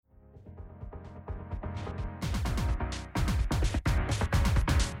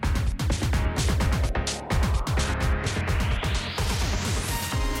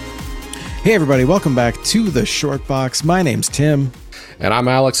Hey everybody, welcome back to the Short Box. My name's Tim. And I'm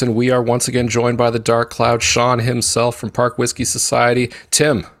Alex, and we are once again joined by the Dark Cloud, Sean himself from Park Whiskey Society.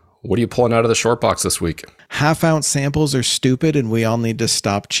 Tim, what are you pulling out of the Short Box this week? Half-ounce samples are stupid, and we all need to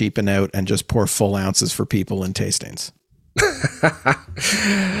stop cheaping out and just pour full ounces for people in tastings.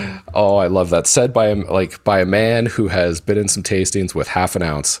 Oh, I love that. Said by a man who has been in some tastings with half an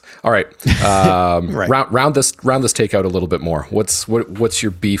ounce. All right, Right. round this take out a little bit more. What's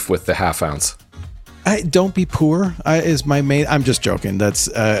your beef with the half ounce? Don't be poor is my main. I'm just joking.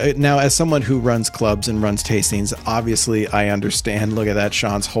 That's now, as someone who runs clubs and runs tastings, obviously I understand. Look at that,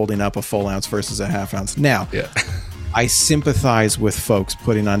 Sean's holding up a full ounce versus a half ounce. Now, Yeah. I sympathize with folks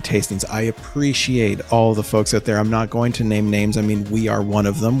putting on tastings. I appreciate all the folks out there. I'm not going to name names. I mean, we are one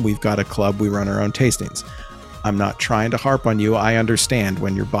of them. We've got a club. We run our own tastings. I'm not trying to harp on you. I understand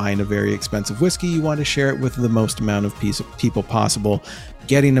when you're buying a very expensive whiskey, you want to share it with the most amount of people possible.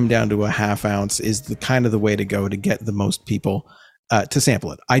 Getting them down to a half ounce is the kind of the way to go to get the most people to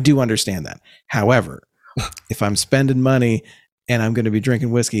sample it. I do understand that. However, if I'm spending money and I'm going to be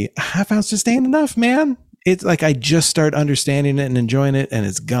drinking whiskey, a half ounce just ain't enough, man. It's like I just start understanding it and enjoying it and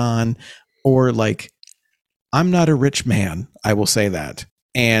it's gone. Or like, I'm not a rich man, I will say that.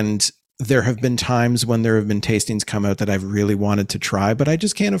 And there have been times when there have been tastings come out that I've really wanted to try, but I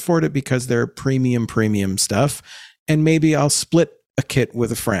just can't afford it because they're premium stuff. And maybe I'll split a kit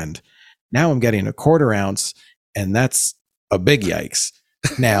with a friend. Now I'm getting a quarter ounce, and that's a big yikes.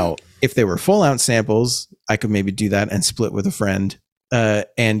 Now, if they were full ounce samples, I could maybe do that and split with a friend.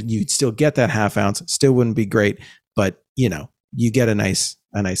 And you'd still get that half ounce, still wouldn't be great, but you know, you get a nice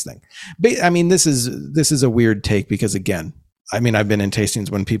thing. But I mean, this is a weird take because again, I mean, I've been in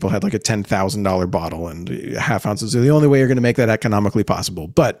tastings when people had like a $10,000 bottle and half ounces are the only way you're going to make that economically possible.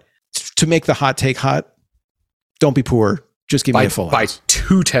 But to make the hot take hot, don't be poor. Just give me a full ounce. Buy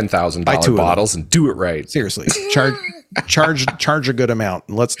two $10,000 bottles and do it right. Seriously, charge a good amount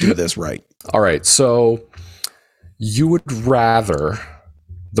and let's do this right. All right, so you would rather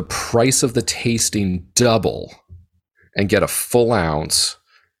the price of the tasting double and get a full ounce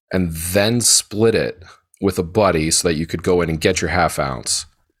and then split it with a buddy so that you could go in and get your half ounce,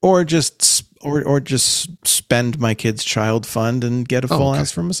 or just spend my kid's child fund and get a full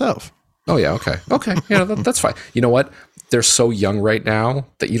ounce for myself. Oh yeah, okay, yeah, that's fine. You know what? They're so young right now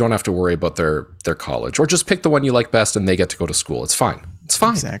that you don't have to worry about their college, or just pick the one you like best and they get to go to school. It's fine.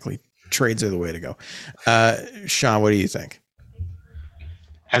 Exactly. Trades are the way to go. Sean, what do you think?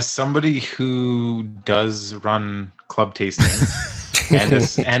 As somebody who does run club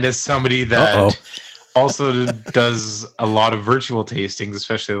tastings and as somebody that also does a lot of virtual tastings,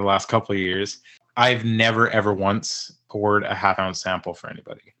 especially the last couple of years, I've never ever once poured a half ounce sample for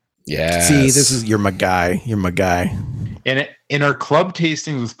anybody. Yeah. See, you're my guy. You're my guy. In our club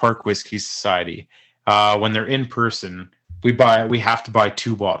tastings with Park Whiskey Society, when they're in person, we have to buy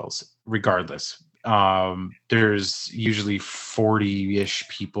 2 bottles regardless. There's usually 40-ish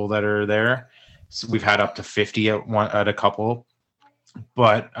people that are there. So we've had up to 50 at a couple,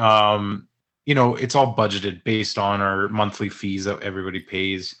 but you know, it's all budgeted based on our monthly fees that everybody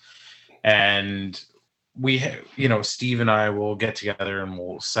pays. And Steve and I will get together and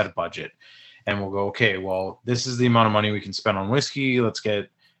we'll set a budget and we'll go, okay, well, this is the amount of money we can spend on whiskey. Let's get,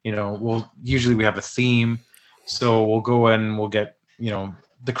 we have a theme. So we'll go and we'll get,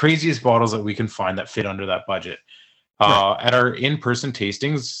 the craziest bottles that we can find that fit under that budget. Right. At our in-person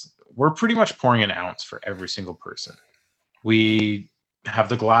tastings, we're pretty much pouring an ounce for every single person. We have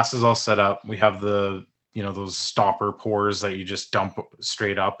the glasses all set up. We have the, those stopper pours that you just dump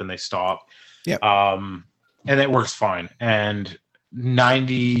straight up and they stop. Yeah. And it works fine. And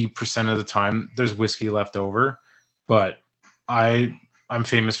 90% of the time there's whiskey left over, but I'm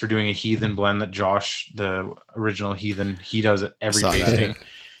famous for doing a Heathen blend that Josh, the original Heathen, he does it every tasting.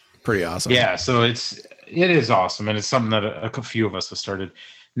 Pretty awesome. Yeah. So it is awesome. And it's something that a few of us have started.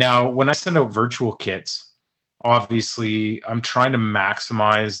 Now, when I send out virtual kits, obviously I'm trying to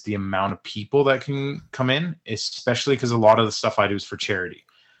maximize the amount of people that can come in, especially because a lot of the stuff I do is for charity.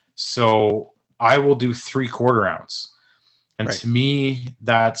 So I will do 3/4 ounce. And to me,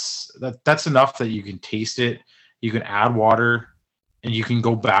 that's enough that you can taste it, you can add water, and you can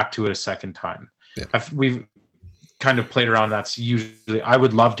go back to it a second time. Yeah. We've kind of played around. That's usually, I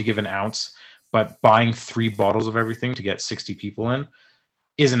would love to give an ounce, but buying 3 bottles of everything to get 60 people in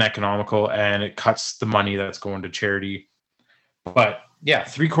isn't economical, and it cuts the money that's going to charity. But yeah,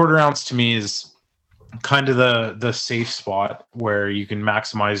 3/4 ounce to me is kind of the safe spot where you can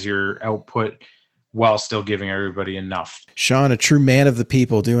maximize your output while still giving everybody enough. Sean, a true man of the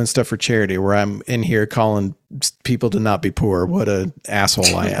people, doing stuff for charity, where I'm in here calling people to not be poor. What an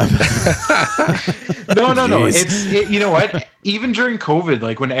asshole I am. No. You know what? Even during COVID,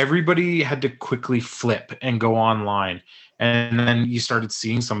 like when everybody had to quickly flip and go online, and then you started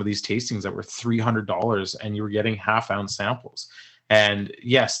seeing some of these tastings that were $300 and you were getting half-ounce samples. And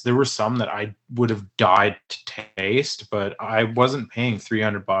yes, there were some that I would have died to taste, but I wasn't paying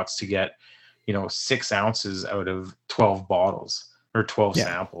 $300 to get, 6 ounces out of 12 bottles or 12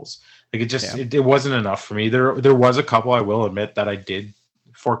 samples. Like it wasn't enough for me. There was a couple, I will admit, that I did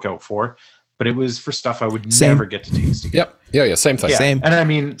fork out for, but it was for stuff I would never get to taste again. Yep. Yeah. Same thing. Yeah. Same.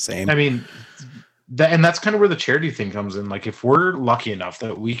 And Same. And that's kind of where the charity thing comes in. Like if we're lucky enough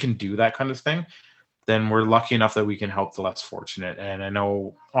that we can do that kind of thing, then we're lucky enough that we can help the less fortunate. And I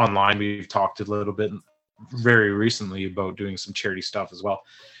know online we've talked a little bit very recently about doing some charity stuff as well.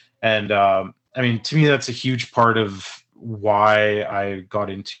 And to me, that's a huge part of why I got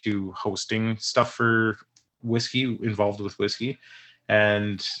into hosting stuff for whiskey, involved with whiskey.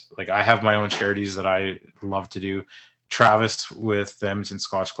 And like I have my own charities that I love to do. Travis with the Edmonton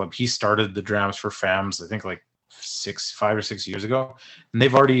Scotch Club, he started the Drams for Fams, I think like 5 or 6 years ago, and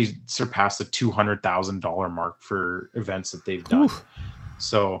they've already surpassed the $200,000 mark for events that they've done. Oof.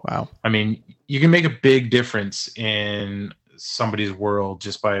 So, wow. You can make a big difference in somebody's world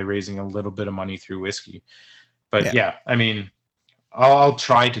just by raising a little bit of money through whiskey. But I'll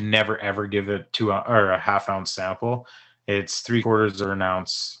try to never ever give it a half-ounce sample. It's 3/4 of an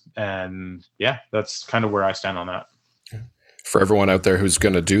ounce, and that's kind of where I stand on that. For everyone out there who's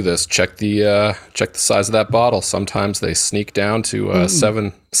going to do this, check the size of that bottle. Sometimes they sneak down to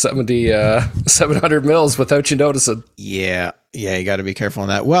 700 mils without you noticing. Yeah, you got to be careful on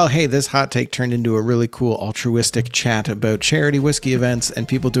that. Well, hey, this hot take turned into a really cool altruistic chat about charity whiskey events and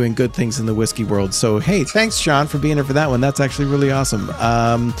people doing good things in the whiskey world. So, hey, thanks, Sean, for being here for that one. That's actually really awesome.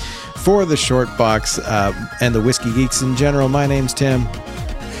 For the Short Box and the Whiskey Geeks in general, my name's Tim.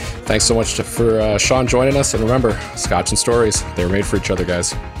 Thanks so much for Sean joining us. And remember, Scotch and Stories, they're made for each other,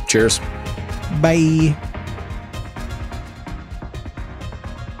 guys. Cheers. Bye.